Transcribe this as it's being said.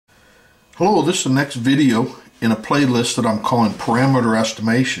Hello, this is the next video in a playlist that I'm calling Parameter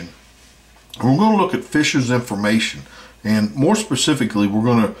Estimation. And we're going to look at Fisher's information, and more specifically we're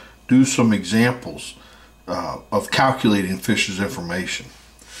going to do some examples of calculating Fisher's information.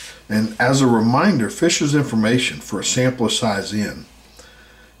 And as a reminder, Fisher's information for a sample of size n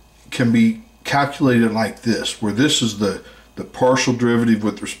can be calculated like this, where this is the partial derivative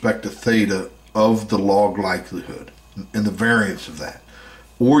with respect to theta of the log likelihood and the variance of that.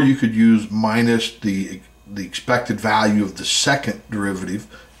 Or you could use minus the expected value of the second derivative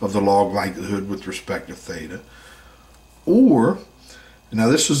of the log likelihood with respect to theta. Or, now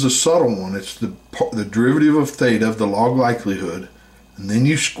this is a subtle one, it's the derivative of theta of the log likelihood, and then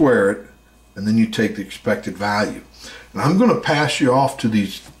you square it, and then you take the expected value. And I'm going to pass you off to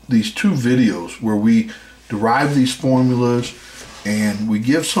these two videos where we derive these formulas, and we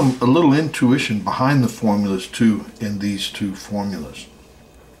give a little intuition behind the formulas too in these two formulas.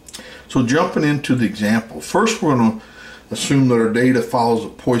 So jumping into the example, first we're going to assume that our data follows a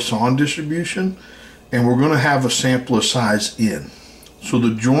Poisson distribution, and we're going to have a sample of size n. So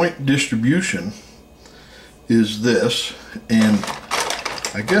the joint distribution is this, and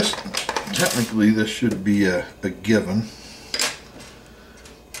I guess technically this should be a given.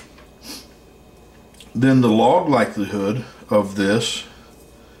 Then the log likelihood of this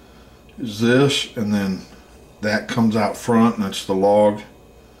is this, and then that comes out front, and that's the log.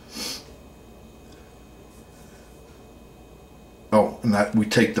 Oh, and that we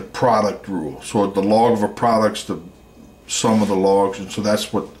take the product rule. So the log of a product's the sum of the logs, and so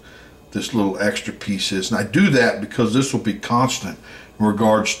that's what this little extra piece is. And I do that because this will be constant in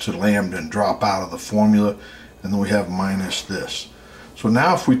regards to lambda and drop out of the formula, and then we have minus this. So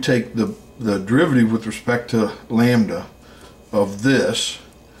now if we take the derivative with respect to lambda of this,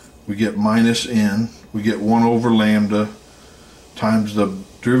 we get minus n, we get 1 over lambda times the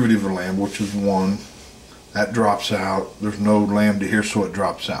derivative of lambda, which is 1. That drops out. There's no lambda here, so it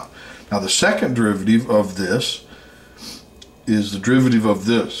drops out. Now the second derivative of this is the derivative of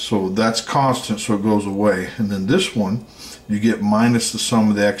this, so that's constant, so it goes away. And then this one, you get minus the sum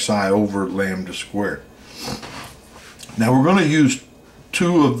of the xi over lambda squared. Now we're going to use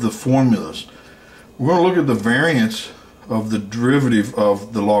two of the formulas. We're going to look at the variance of the derivative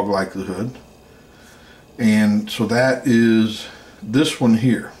of the log likelihood, and so that is this one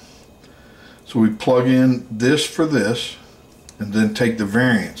here. So we plug in this for this, and then take the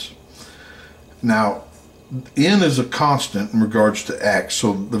variance. Now, n is a constant in regards to x,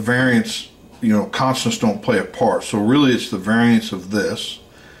 so the variance, constants don't play a part. So really it's the variance of this,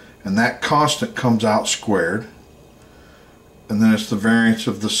 and that constant comes out squared, and then it's the variance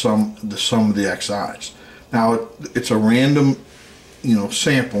of the sum of the xi's. Now, it's a random,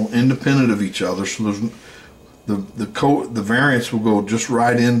 sample independent of each other, so there's the variance will go just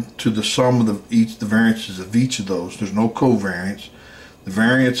right into the sum of the variances of each of those. There's no covariance. The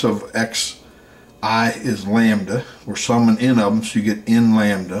variance of xi is lambda. We're summing n of them, so you get n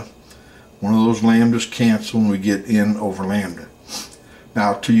lambda. One of those lambdas cancel, and we get n over lambda.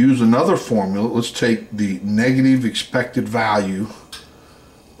 Now, to use another formula, let's take the negative expected value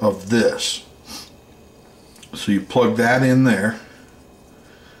of this. So you plug that in there.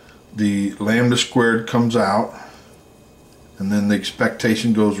 The lambda squared comes out, and then the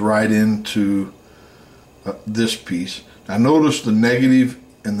expectation goes right into this piece. Now notice the negative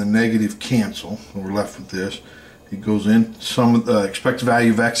and the negative cancel, and we're left with this. It goes in, some of the expected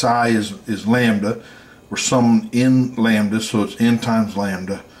value of xi is lambda. We're summing in lambda, so it's n times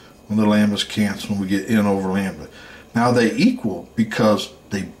lambda. When the lambdas cancel, we get n over lambda. Now they equal because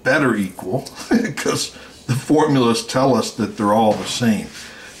they better equal, because the formulas tell us that they're all the same.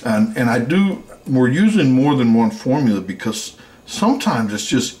 And we're using more than one formula because sometimes it's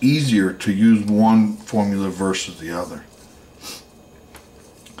just easier to use one formula versus the other.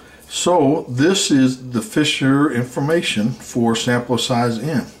 So this is the Fisher information for sample size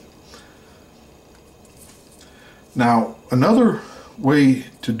n. Now another way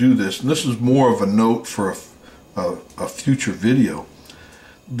to do this, and this is more of a note for a future video,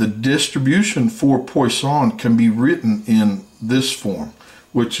 the distribution for Poisson can be written in this form,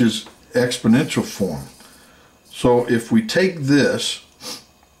 which is exponential form. So if we take this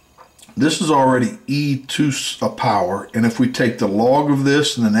is already e to a power, and if we take the log of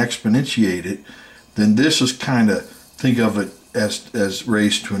this and then exponentiate it, then this is think of it as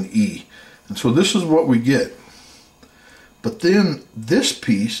raised to an e. And so this is what we get. But then this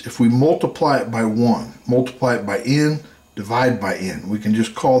piece, if we multiply it by 1, multiply it by n, divide by n, we can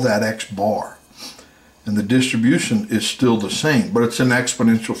just call that x bar. And the distribution is still the same, but it's in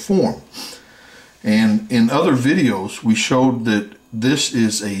exponential form. And in other videos, we showed that this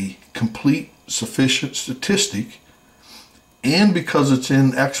is a complete sufficient statistic, and because it's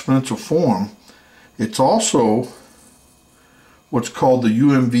in exponential form, it's also what's called the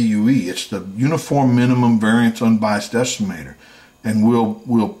UMVUE. It's the Uniform Minimum Variance Unbiased Estimator, and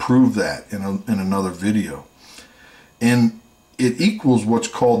we'll prove that in another video. And it equals what's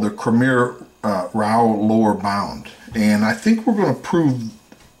called the Cramér-Rao lower bound. And I think we're going to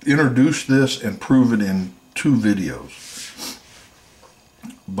introduce this and prove it in 2 videos.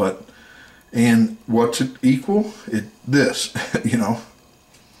 And what's it equal? This, you know.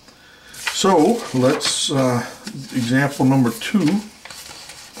 So let's, example number 2.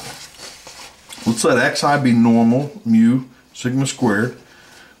 Let's let xi be normal, mu, sigma squared,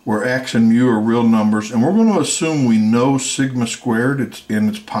 where x and mu are real numbers. And we're going to assume we know sigma squared, and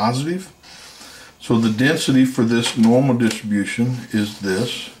it's positive. So the density for this normal distribution is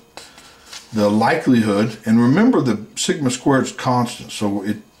this. The likelihood, and remember the sigma squared is constant, so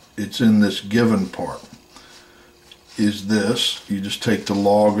it's in this given part, is this. You just take the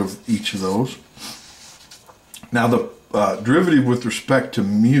log of each of those. Now the derivative with respect to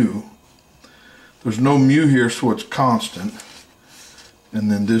mu, there's no mu here, so it's constant. And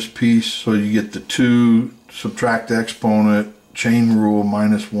then this piece, so you get the 2, subtract the exponent, chain rule,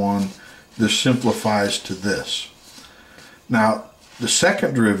 -1. This simplifies to this. Now, the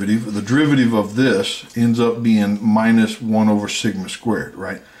second derivative, the derivative of this, ends up being -1 over sigma squared,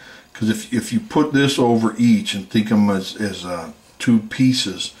 right? Because if you put this over each and think of them as 2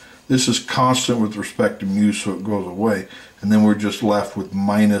 pieces, this is constant with respect to mu, so it goes away. And then we're just left with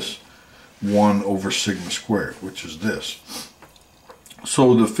 -1 over sigma squared, which is this.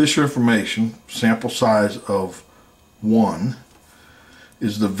 So the Fisher information, sample size of 1,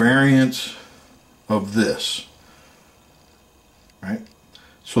 is the variance of this, right?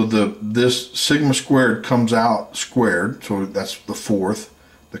 So this sigma squared comes out squared, so that's the 4th.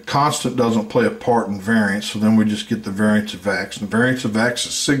 The constant doesn't play a part in variance, so then we just get the variance of x. And the variance of x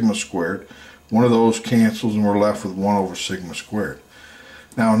is sigma squared. One of those cancels, and we're left with 1 over sigma squared.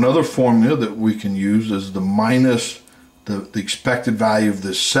 Now another formula that we can use is the minus the expected value of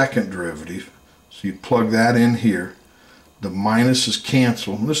this second derivative. So you plug that in here. The minuses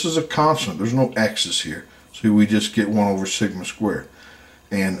cancel. This is a constant. There's no x's here. So we just get 1 over sigma squared.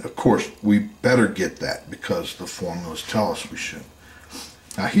 And of course, we better get that because the formulas tell us we should.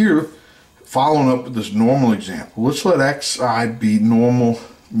 Now here, following up with this normal example, let's let xi be normal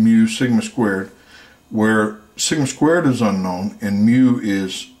mu sigma squared, where sigma squared is unknown and mu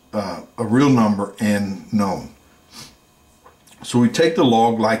is a real number and known. So we take the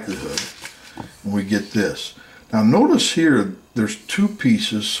log likelihood and we get this. Now notice here there's 2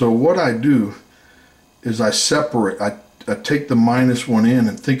 pieces, so what I do is I separate, I take the -1 in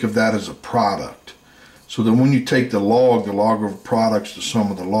and think of that as a product. So then when you take the log of products to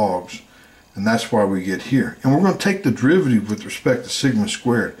sum of the logs, and that's why we get here. And we're going to take the derivative with respect to sigma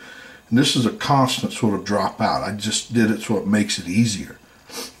squared. And this is a constant, so it'll drop out. I just did it so it makes it easier.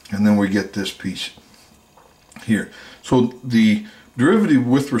 And then we get this piece here. So the derivative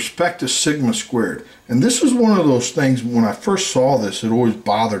with respect to sigma squared, and this is one of those things, when I first saw this, it always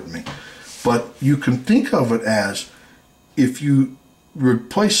bothered me. But you can think of it as, if you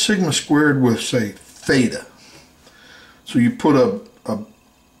replace sigma squared with, say, theta. So you put a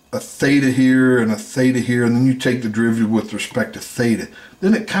theta here and a theta here, and then you take the derivative with respect to theta.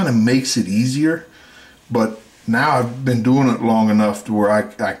 Then it kind of makes it easier. But now I've been doing it long enough to where I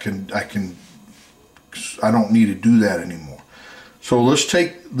don't need to do that anymore. So let's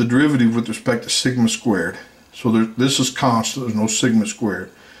take the derivative with respect to sigma squared. So this is constant, there's no sigma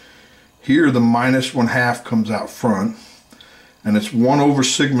squared. Here the -1/2 comes out front, and it's 1 over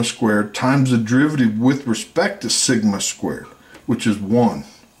sigma squared times the derivative with respect to sigma squared, which is 1.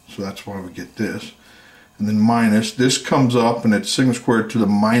 So that's why we get this. And then minus, this comes up and it's sigma squared to the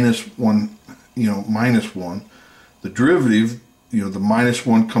 -1, -1. The derivative, the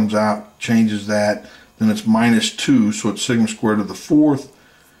 -1 comes out, changes that, then it's -2, so it's sigma squared to the 4th,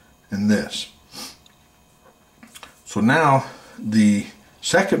 and this. So now the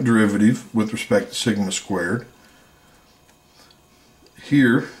second derivative with respect to sigma squared,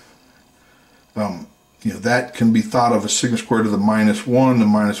 here, that can be thought of as sigma squared to the -1. The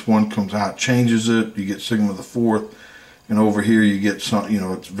 -1 comes out, changes it, you get sigma to the 4th, and over here you get some,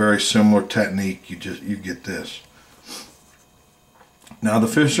 it's very similar technique, you get this. Now the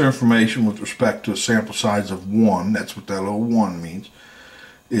Fisher information with respect to a sample size of 1, that's what that little 1 means.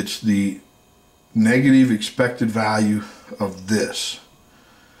 It's the negative expected value of this.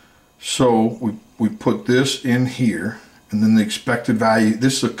 So we put this in here, and then the expected value,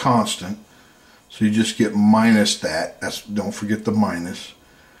 this is a constant, So you just get minus that. Don't forget the minus.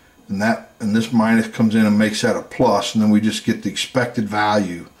 And this minus comes in and makes that a plus, and then we just get the expected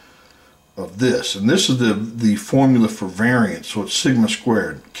value of this. And this is the formula for variance, so it's sigma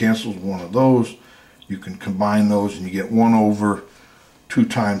squared. Cancels one of those. You can combine those and you get 1 over 2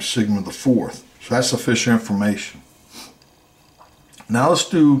 times sigma the fourth. So that's the Fisher information. Now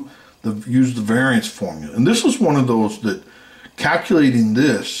let's use the variance formula. And this is one of those that calculating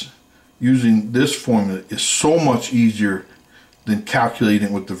this using this formula is so much easier than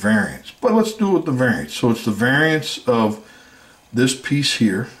calculating with the variance. But let's do it with the variance. So it's the variance of this piece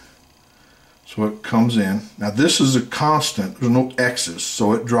here. So it comes in. Now this is a constant. There's no x's,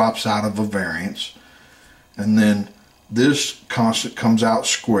 so it drops out of a variance. And then this constant comes out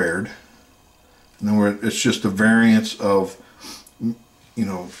squared. And then it's just the variance of, you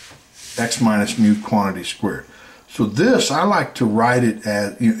know, x minus mu quantity squared. So this, I like to write it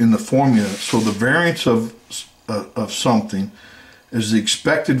as in the formula. So the variance of something is the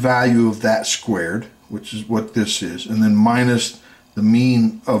expected value of that squared, which is what this is, and then minus the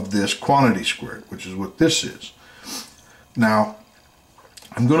mean of this quantity squared, which is what this is. Now,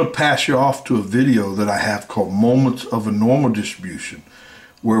 I'm going to pass you off to a video that I have called Moments of a Normal Distribution,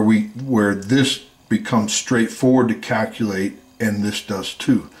 where this becomes straightforward to calculate, and this does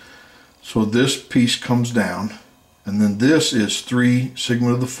too. So this piece comes down, and then this is 3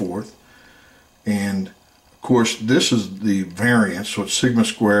 sigma to the fourth, and of course this is the variance, so it's sigma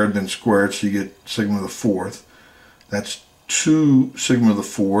squared then squared, so you get sigma to the fourth. That's 2 sigma to the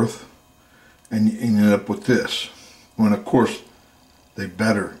fourth, and you end up with this, when of course they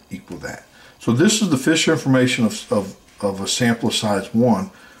better equal that. So this is the Fisher information of a sample of size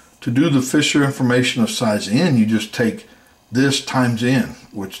 1. To do the Fisher information of size n, you just take this times n,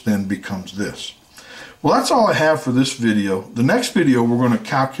 which then becomes this. Well, that's all I have for this video. The next video, we're going to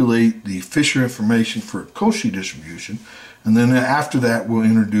calculate the Fisher information for a Cauchy distribution, and then after that we'll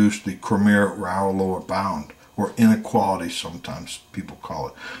introduce the Cramér-Rao lower bound, or inequality sometimes people call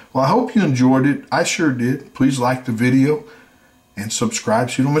it. Well, I hope you enjoyed it. I sure did. Please like the video and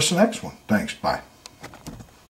subscribe so you don't miss the next one. Thanks. Bye.